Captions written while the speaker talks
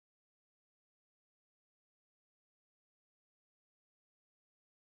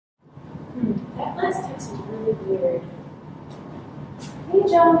That last text was really weird. Hey,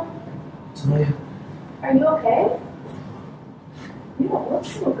 Joe. Tamia. Are you okay? You don't look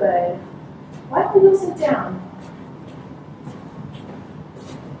so good. Why don't we go sit down?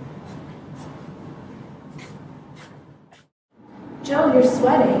 Joe, you're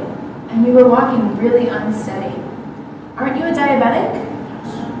sweating, and you were walking really unsteady. Aren't you a diabetic?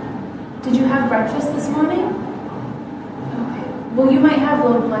 Did you have breakfast this morning? Okay. Well, you might have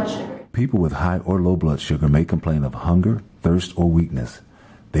low blood sugar. People with high or low blood sugar may complain of hunger, thirst, or weakness.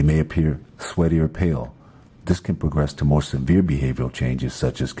 They may appear sweaty or pale. This can progress to more severe behavioral changes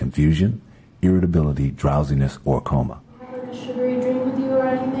such as confusion, irritability, drowsiness, or coma. Have like a sugary drink with you or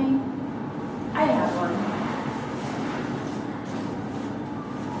anything? I have one.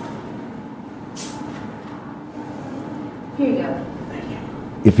 Here you go.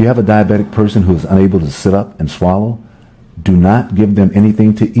 If you have a diabetic person who is unable to sit up and swallow, do not give them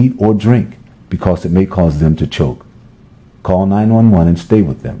anything to eat or drink because it may cause them to choke. Call 911 and stay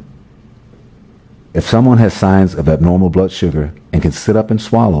with them. If someone has signs of abnormal blood sugar and can sit up and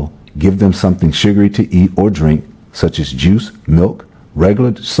swallow, give them something sugary to eat or drink, such as juice, milk,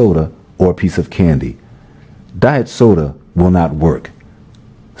 regular soda, or a piece of candy. Diet soda will not work.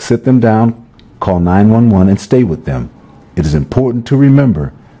 Sit them down, call 911 and stay with them. It is important to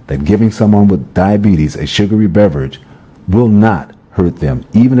remember that giving someone with diabetes a sugary beverage will not hurt them,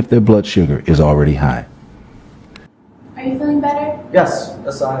 even if their blood sugar is already high. Are you feeling better? Yes,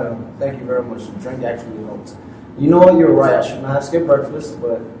 I am. Thank you very much. The drink actually helped. You know what? You're right. I should not have skipped breakfast,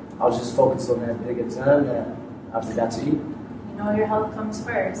 but I was just focused on that big exam that I forgot to eat. You know your health comes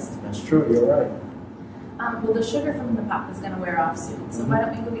first. That's true. You're right. Well, the sugar from the pop is going to wear off soon, so why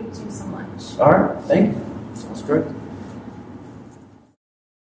don't we go get you some lunch? All right. Thank you. Sounds good.